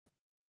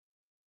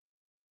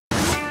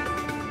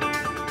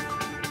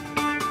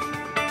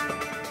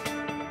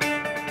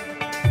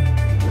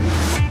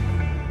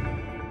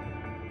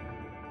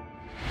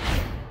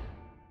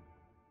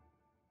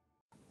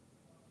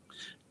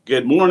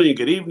Good morning,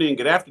 good evening,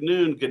 good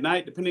afternoon, good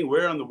night, depending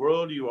where in the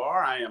world you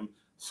are. I am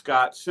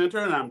Scott Center,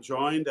 and I'm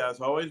joined, as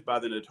always, by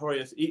the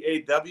notorious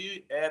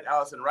EAW, Ed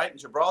Allison Wright in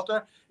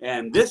Gibraltar.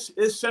 And this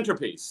is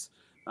Centerpiece,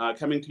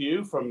 coming to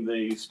you from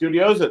the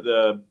studios at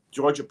the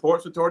Georgia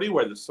Ports Authority,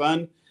 where the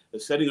sun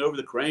is setting over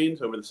the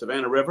cranes, over the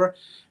Savannah River.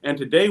 And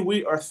today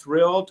we are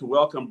thrilled to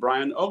welcome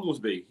Brian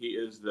Oglesby. He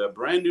is the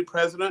brand new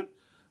president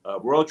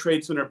of World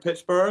Trade Center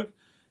Pittsburgh.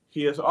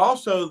 He is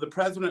also the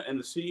president and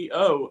the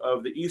CEO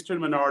of the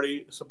Eastern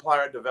Minority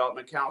Supplier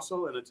Development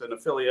Council, and it's an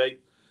affiliate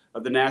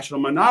of the National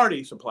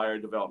Minority Supplier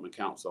Development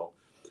Council.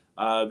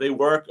 They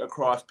work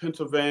across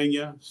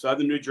Pennsylvania,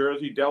 Southern New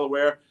Jersey,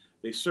 Delaware.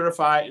 They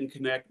certify and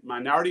connect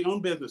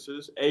minority-owned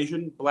businesses,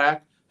 Asian,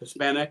 Black,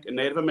 Hispanic, and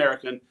Native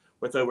American,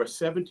 with over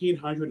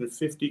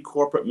 1,750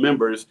 corporate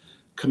members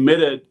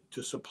committed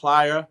to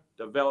supplier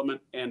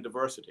development and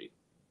diversity.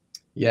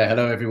 Yeah,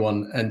 hello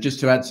everyone. And just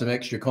to add some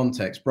extra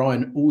context,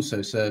 Brian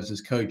also serves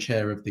as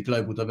co-chair of the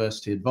Global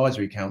Diversity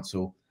Advisory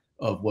Council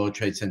of World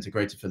Trade Center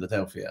Greater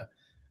Philadelphia.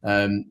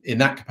 In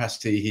that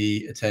capacity,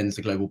 he attends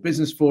the Global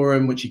Business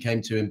Forum, which he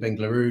came to in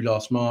Bengaluru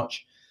last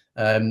March,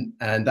 and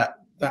that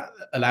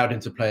allowed him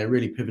to play a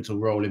really pivotal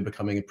role in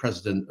becoming a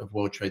president of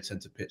World Trade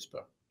Center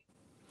Pittsburgh.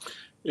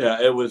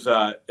 Yeah, it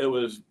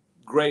was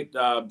great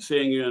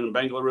seeing you in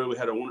Bengaluru. We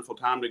had a wonderful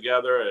time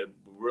together, and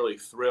we're really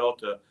thrilled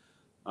to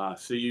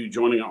see you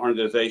joining our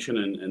organization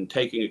and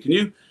taking it. Can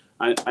you,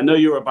 I know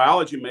you're a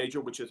biology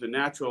major, which is a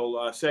natural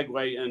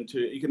segue into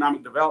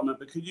economic development,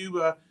 but could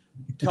you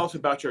tell us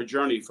about your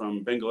journey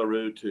from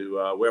Bengaluru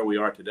to where we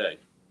are today?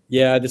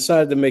 Yeah, I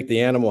decided to make the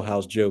Animal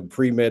House joke.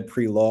 Pre-med,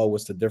 pre-law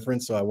was the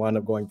difference. So I wound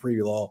up going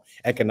pre-law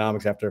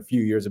economics after a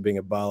few years of being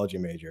a biology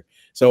major.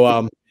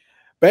 So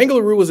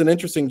Bengaluru was an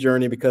interesting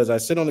journey because I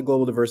sit on the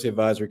Global Diversity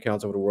Advisory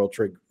Council of the World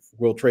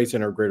Trade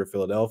Center of Greater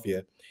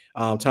Philadelphia.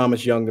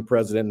 Thomas Young, the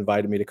president,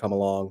 invited me to come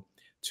along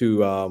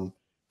to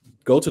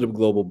go to the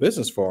Global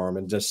Business Forum.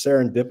 And just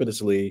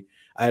serendipitously,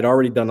 I had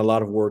already done a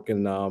lot of work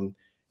in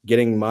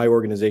getting my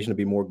organization to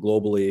be more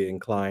globally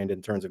inclined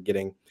in terms of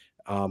getting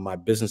my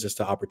businesses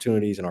to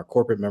opportunities and our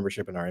corporate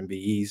membership and our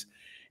MBEs.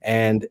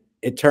 And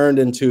it turned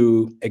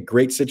into a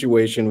great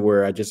situation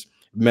where I just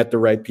met the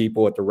right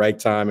people at the right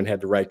time and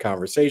had the right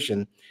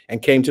conversation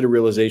and came to the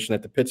realization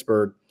that the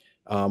Pittsburgh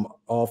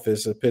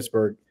office of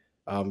Pittsburgh,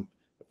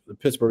 the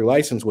Pittsburgh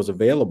license was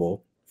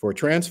available for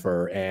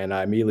transfer, and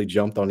I immediately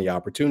jumped on the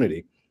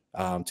opportunity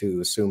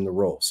to assume the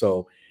role.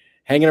 So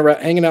hanging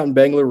out in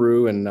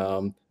Bengaluru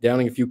and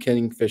downing a few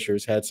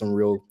kingfishers had some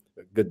real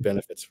good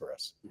benefits for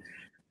us.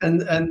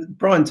 And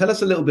Brian, tell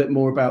us a little bit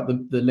more about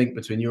the link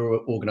between your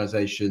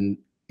organization,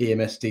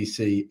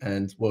 NMSDC,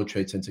 and World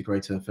Trade Center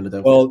Greater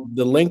Philadelphia. Well,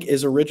 the link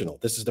is original.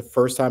 This is the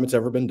first time it's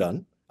ever been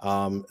done.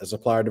 A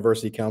Supplier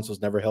Diversity Council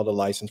has never held a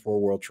license for a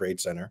World Trade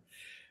Center.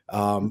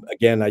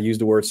 Again, I use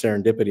the word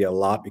serendipity a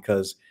lot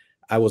because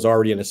I was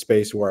already in a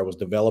space where I was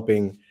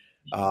developing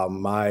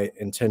my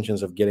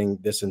intentions of turning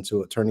this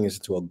into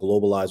a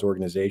globalized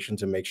organization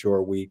to make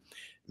sure we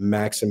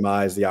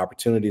maximize the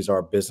opportunities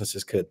our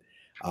businesses could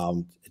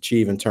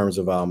achieve in terms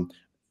of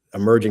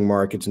emerging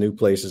markets, new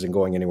places, and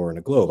going anywhere in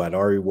the globe. I'd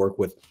already worked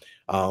with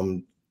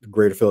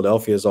Greater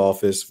Philadelphia's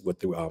office with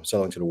the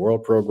Selling to the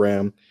World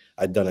program.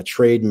 I'd done a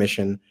trade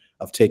mission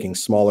of taking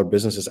smaller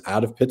businesses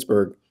out of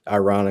Pittsburgh,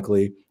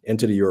 ironically,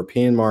 into the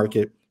European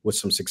market with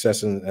some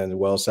success in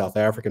the South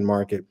African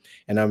market.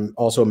 And I'm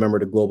also a member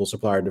of the Global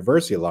Supplier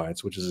Diversity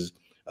Alliance, which is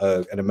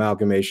an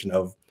amalgamation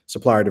of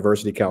supplier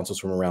diversity councils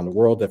from around the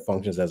world that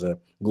functions as a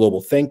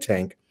global think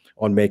tank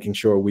on making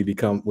sure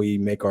we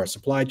make our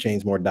supply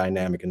chains more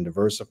dynamic and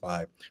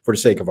diversified for the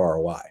sake of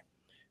ROI,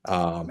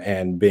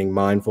 and being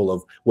mindful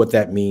of what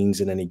that means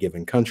in any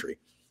given country.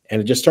 And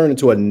it just turned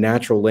into a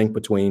natural link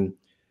between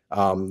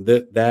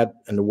that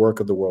and the work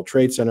of the World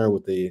Trade Center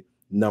with the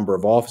number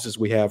of offices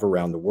we have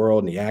around the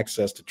world and the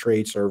access to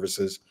trade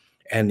services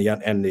and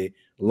the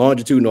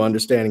longitudinal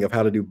understanding of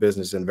how to do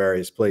business in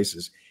various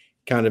places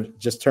kind of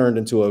just turned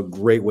into a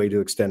great way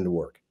to extend the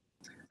work.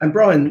 And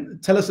Brian,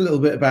 tell us a little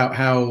bit about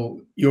how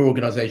your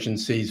organization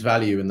sees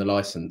value in the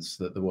license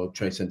that the World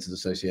Trade Centers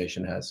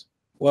Association has.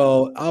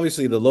 Well,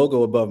 obviously the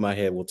logo above my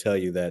head will tell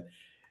you that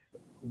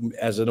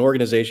as an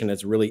organization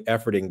that's really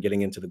efforting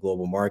getting into the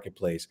global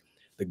marketplace,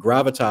 the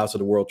gravitas of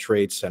the World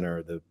Trade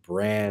Center, the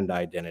brand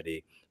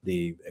identity,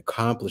 the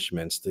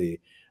accomplishments, the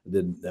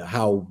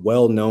how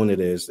well known it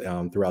is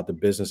throughout the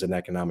business and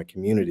economic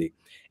community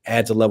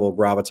adds a level of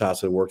gravitas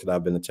to the work that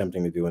I've been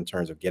attempting to do in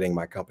terms of getting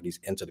my companies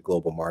into the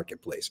global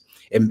marketplace.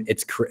 And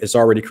it's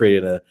already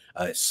created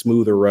a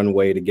smoother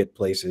runway to get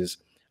places.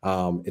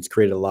 It's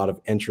created a lot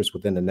of interest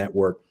within the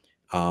network,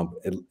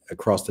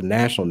 across the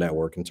national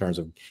network in terms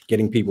of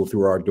getting people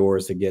through our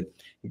doors to get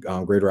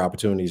greater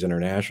opportunities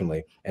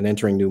internationally and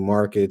entering new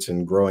markets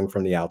and growing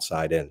from the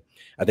outside in.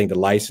 I think the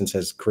license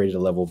has created a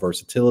level of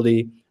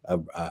versatility,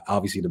 of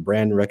obviously the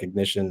brand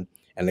recognition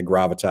and the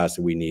gravitas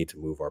that we need to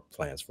move our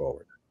plans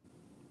forward.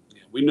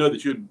 We know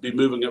that you'd be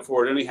moving it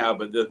forward anyhow,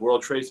 but the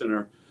World Trade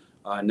Center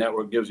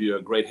network gives you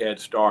a great head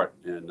start.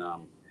 And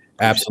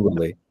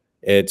absolutely.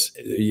 It's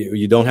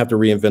you don't have to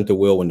reinvent the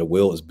wheel when the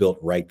wheel is built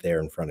right there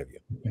in front of you.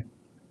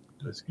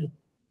 That's good.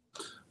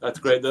 That's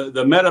great.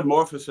 The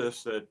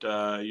metamorphosis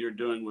that you're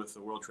doing with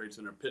the World Trade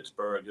Center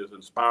Pittsburgh is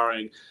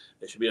inspiring.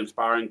 It should be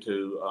inspiring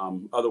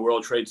to other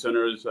World Trade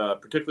Centers,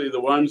 particularly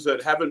the ones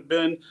that haven't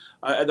been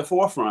at the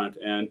forefront.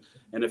 And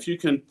if you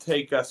can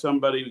take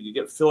somebody, you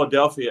get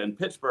Philadelphia and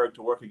Pittsburgh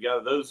to work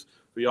together, those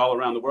for you all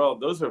around the world,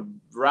 those are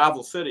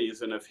rival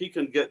cities. And if he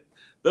can get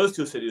those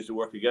two cities to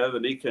work together,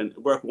 then he can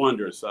work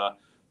wonders.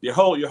 Your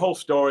whole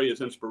story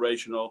is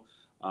inspirational.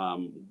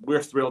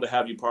 We're thrilled to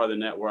have you part of the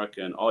network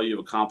and all you've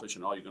accomplished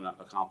and all you're going to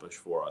accomplish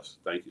for us.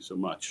 Thank you so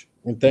much.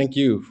 And thank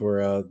you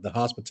for the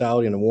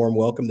hospitality and the warm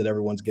welcome that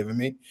everyone's given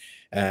me,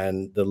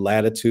 and the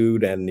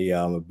latitude and the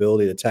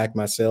ability to attack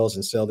my sales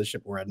and sell the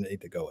ship where I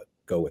need to go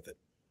with it.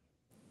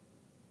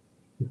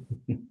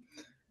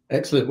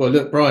 Excellent. Well,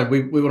 look, Brian,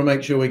 we want to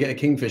make sure we get a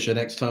Kingfisher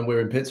next time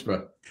we're in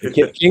Pittsburgh.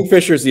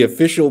 Kingfisher is the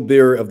official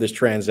beer of this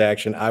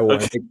transaction. I will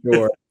make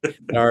sure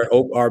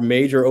our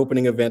major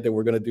opening event that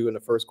we're going to do in the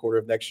first quarter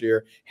of next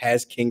year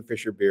has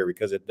Kingfisher beer,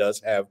 because it does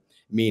have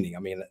meaning. I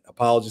mean,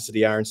 apologies to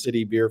the Iron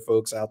City beer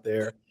folks out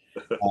there,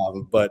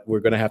 but we're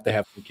going to have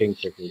some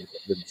Kingfisher.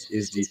 It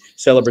is the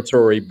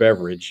celebratory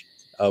beverage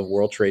of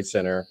World Trade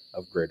Center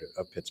of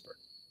Pittsburgh.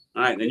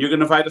 All right, and you're going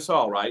to invite us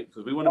all, right?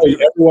 Because we want to be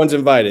there. Everyone's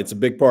invited. It's a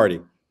big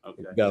party.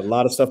 Okay. We've got a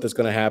lot of stuff that's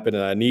going to happen,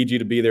 and I need you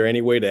to be there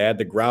anyway to add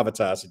the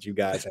gravitas that you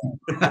guys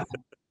have.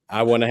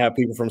 I want to have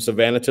people from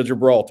Savannah to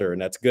Gibraltar,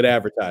 and that's good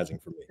advertising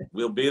for me.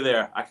 We'll be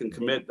there. I can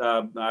commit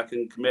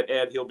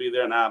Ed. He'll be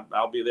there, and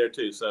I'll be there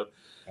too. So,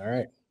 all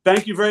right.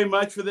 Thank you very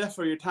much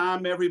for your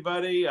time,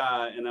 everybody.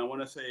 And I want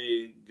to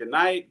say good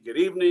night, good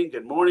evening,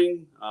 good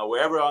morning,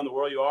 wherever in the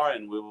world you are,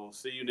 and we will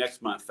see you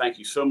next month. Thank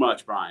you so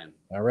much, Brian.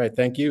 All right.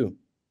 Thank you.